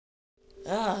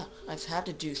I've had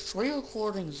to do 3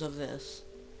 recordings of this.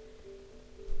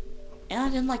 And I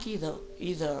didn't like either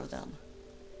of them.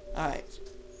 Alright.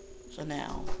 So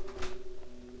now,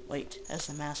 wait, as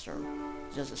the master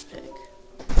does this pick.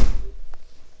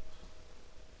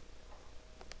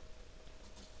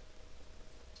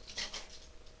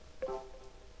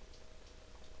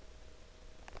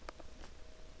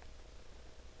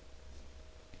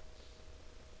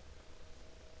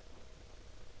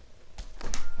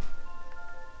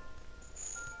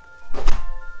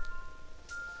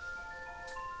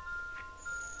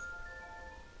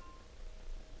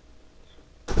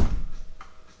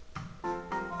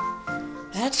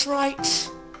 That's right,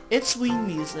 it's Wii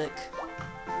music.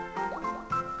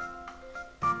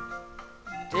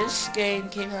 This game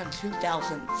came out in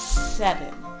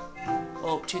 2007.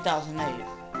 Well,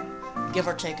 2008. Give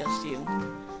or take a few.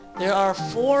 There are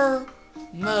 4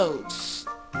 modes.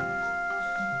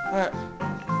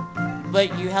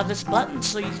 But you have this button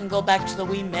so you can go back to the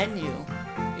Wii menu.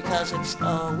 Because it's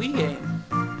a Wii game.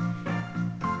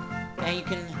 And you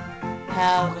can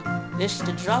have this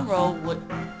to drum roll with...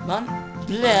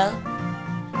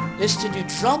 This to do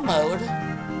drum mode.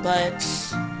 But...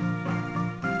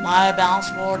 my balance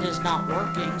board is not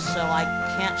working, so I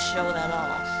can't show that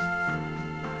off.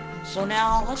 So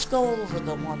now, let's go over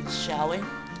the ones, shall we?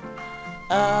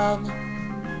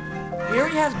 Here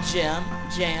we have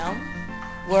Jam,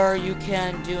 where you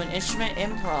can do an instrument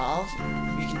improv.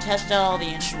 You can test out all the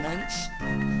instruments.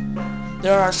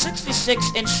 There are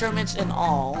 66 instruments in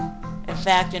all. In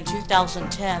fact, in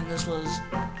 2010, this was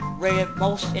rated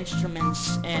most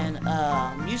instruments in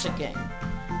a music game.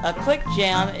 A quick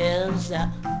jam is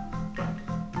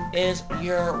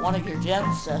one of your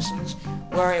jam sessions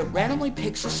where it randomly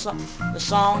picks the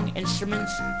song,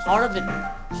 instruments, part of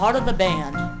the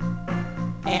band,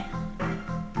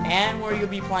 and where you'll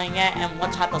be playing at and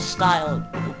what type of style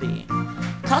it will be.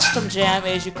 Custom jam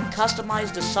is you can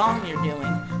customize the song you're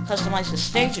doing, customize the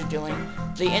stage you're doing,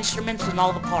 the instruments and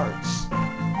all the parts.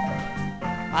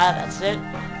 That's it.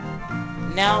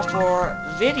 Now for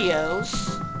videos,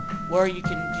 where you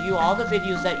can view all the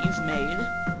videos that you've made.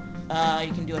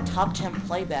 You can do a top 10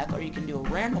 playback, or you can do a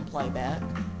random playback.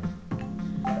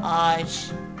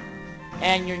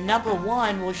 And your number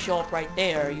 1 will show up right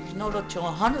there. You can go up to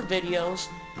 100 videos,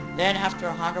 then after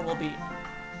 100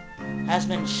 has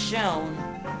been shown,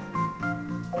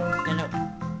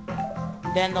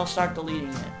 then they'll start deleting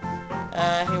it.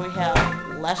 Here we have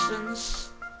lessons,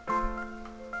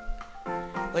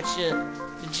 which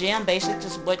the Jam Basics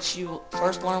is what you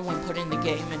first learn when putting the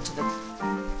game into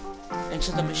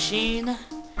the machine.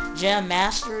 Jam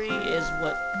Mastery is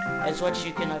what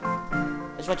you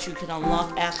can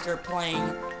unlock after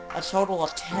playing a total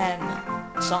of 10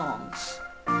 songs.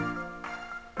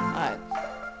 Alright.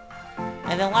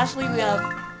 And then lastly we have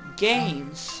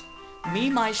games. Me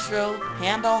Maestro,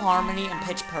 Handbell Harmony, and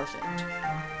Pitch Perfect.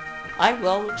 I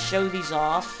will show these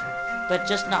off, but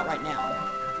just not right now.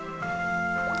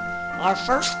 Our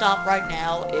first stop right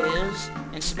now is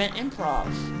Instrument Improv.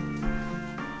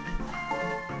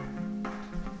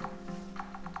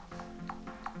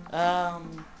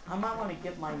 I might want to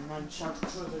get my nunchuck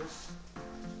for this.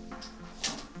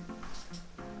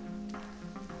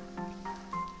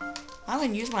 I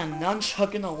haven't used my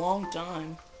nunchuck in a long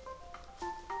time.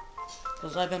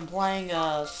 Because I've been playing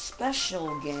a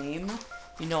special game.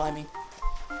 You know what I mean.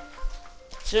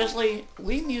 Seriously,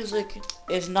 Wii music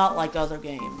is not like other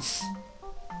games.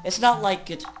 It's not like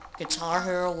Guitar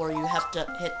Hero where you have to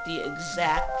hit the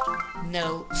exact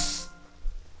notes.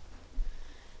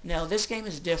 No, this game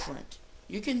is different.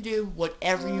 You can do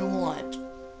whatever you want.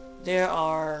 There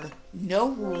are no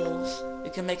rules.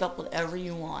 You can make up whatever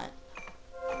you want.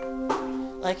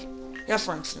 Like, here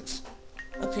for instance,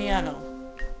 a piano.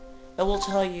 It will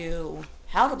tell you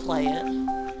how to play it.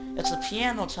 It's a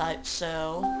piano type,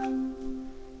 so...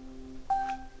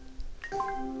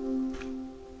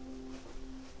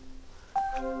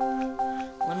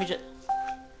 let me just...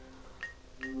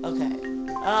 okay.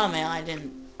 Oh man, I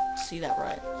didn't see that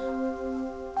right.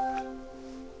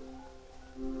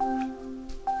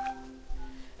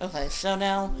 Okay, so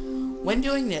now, when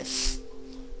doing this,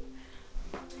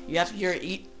 you have your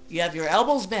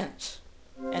elbows bent,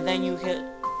 and then you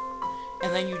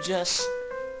just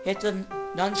hit the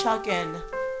nunchuck and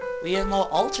lead them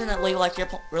alternately like you're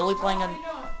really playing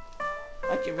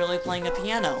a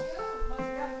piano.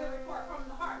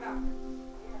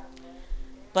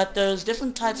 But there's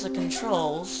different types of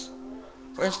controls.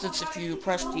 For instance, if you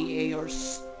press the A or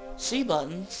C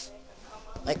buttons,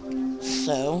 like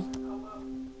so,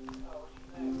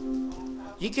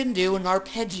 you can do an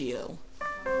arpeggio.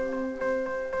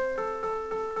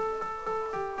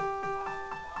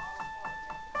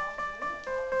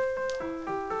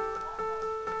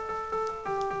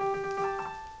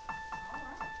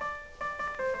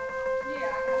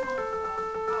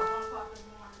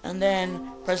 and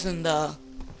then pressing the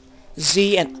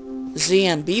Z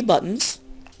and B buttons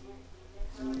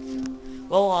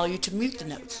will allow you to mute the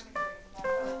notes.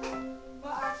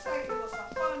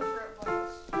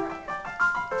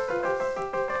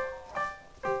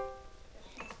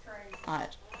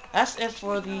 Alright, that's it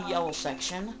for the yellow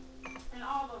section.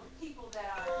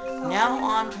 Now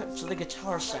on to the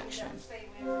guitar section.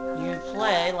 You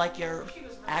play like you're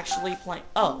actually playing.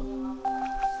 Oh.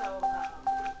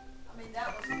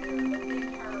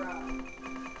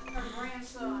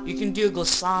 You can do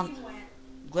glissando,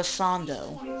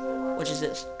 which is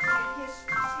this.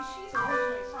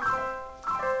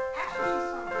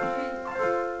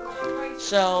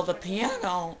 So the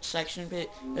piano section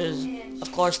is,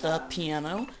 of course, the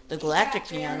piano, the galactic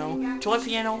piano, toy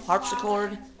piano,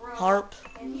 harpsichord, harp,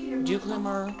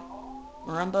 dulcimer,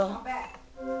 marimba,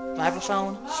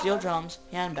 vibraphone, steel drums,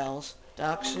 handbells,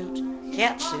 dog suit,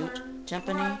 cat suit,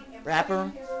 timpani, rapper.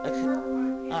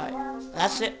 Alright,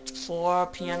 that's it for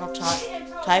piano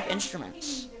type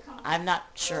instruments. I'm not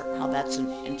sure how that's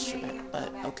an instrument,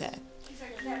 but okay.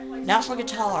 Now for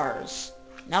guitars.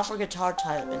 Now for guitar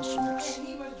type instruments.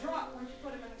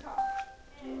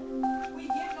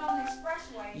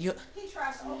 You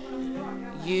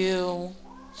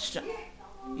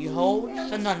hold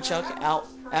the nunchuck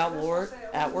outward,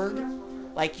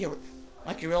 like you're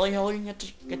really holding a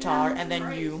guitar, and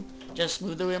then you just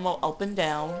move the remote up and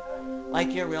down,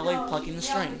 like you're really plucking the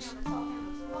strings.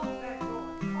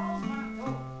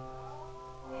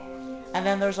 And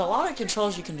then there's a lot of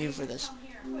controls you can do for this.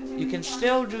 You can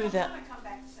still do that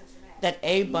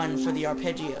A button for the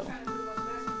arpeggio.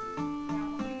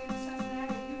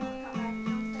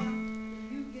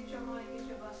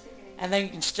 And then you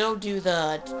can still do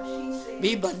the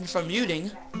B button for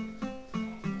muting.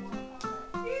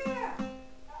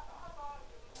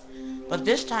 But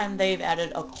this time they've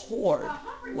added a chord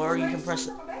where you can press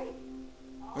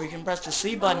the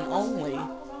C button only,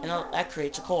 and that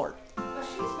creates a chord.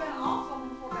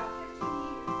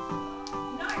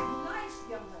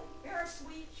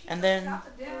 And then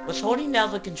with holding down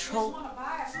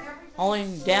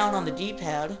on the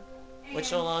D-pad,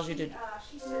 which allows you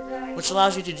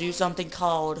to do something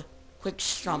called quick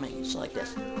strumming, so like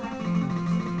this.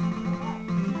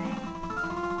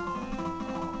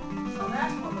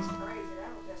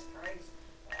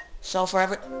 So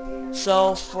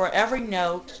for every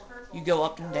note, you go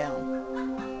up and down.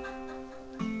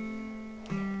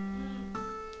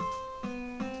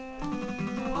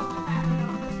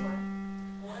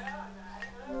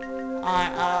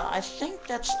 I think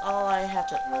that's all I have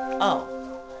to... Oh.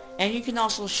 And you can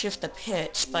also shift the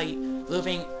pitch by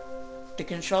moving the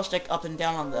control stick up and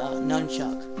down on the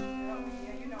nunchuck.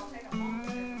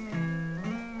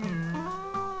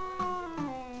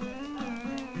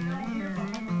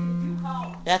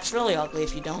 That's really ugly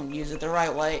if you don't use it the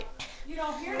right way,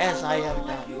 as I have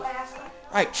done.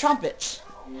 Alright, trumpets.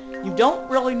 You don't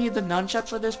really need the nunchuck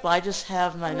for this, but I just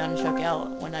have my nunchuck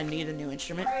out when I need a new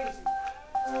instrument.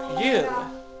 You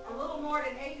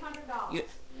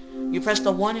press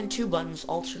the 1 and 2 buttons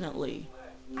alternately.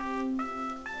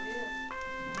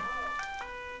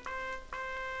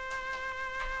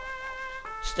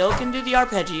 Still can do the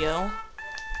arpeggio.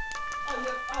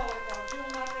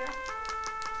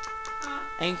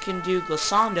 And you can do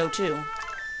glissando too.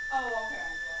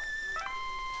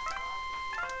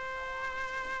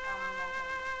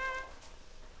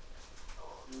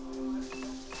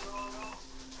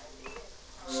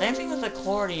 Same thing with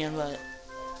accordion, but...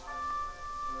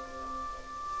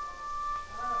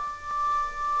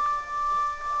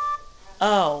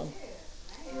 Oh.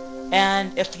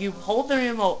 And if you hold the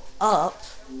remote up,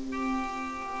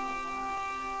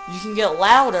 you can get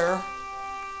louder,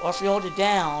 or if you hold it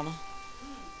down,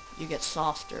 you get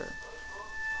softer.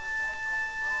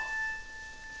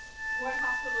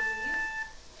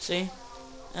 See?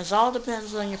 It all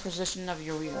depends on your position of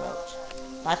your remote.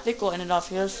 I think we'll end it off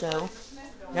here, so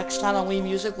next time on Wii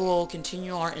Music, we'll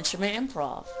continue our instrument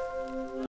improv.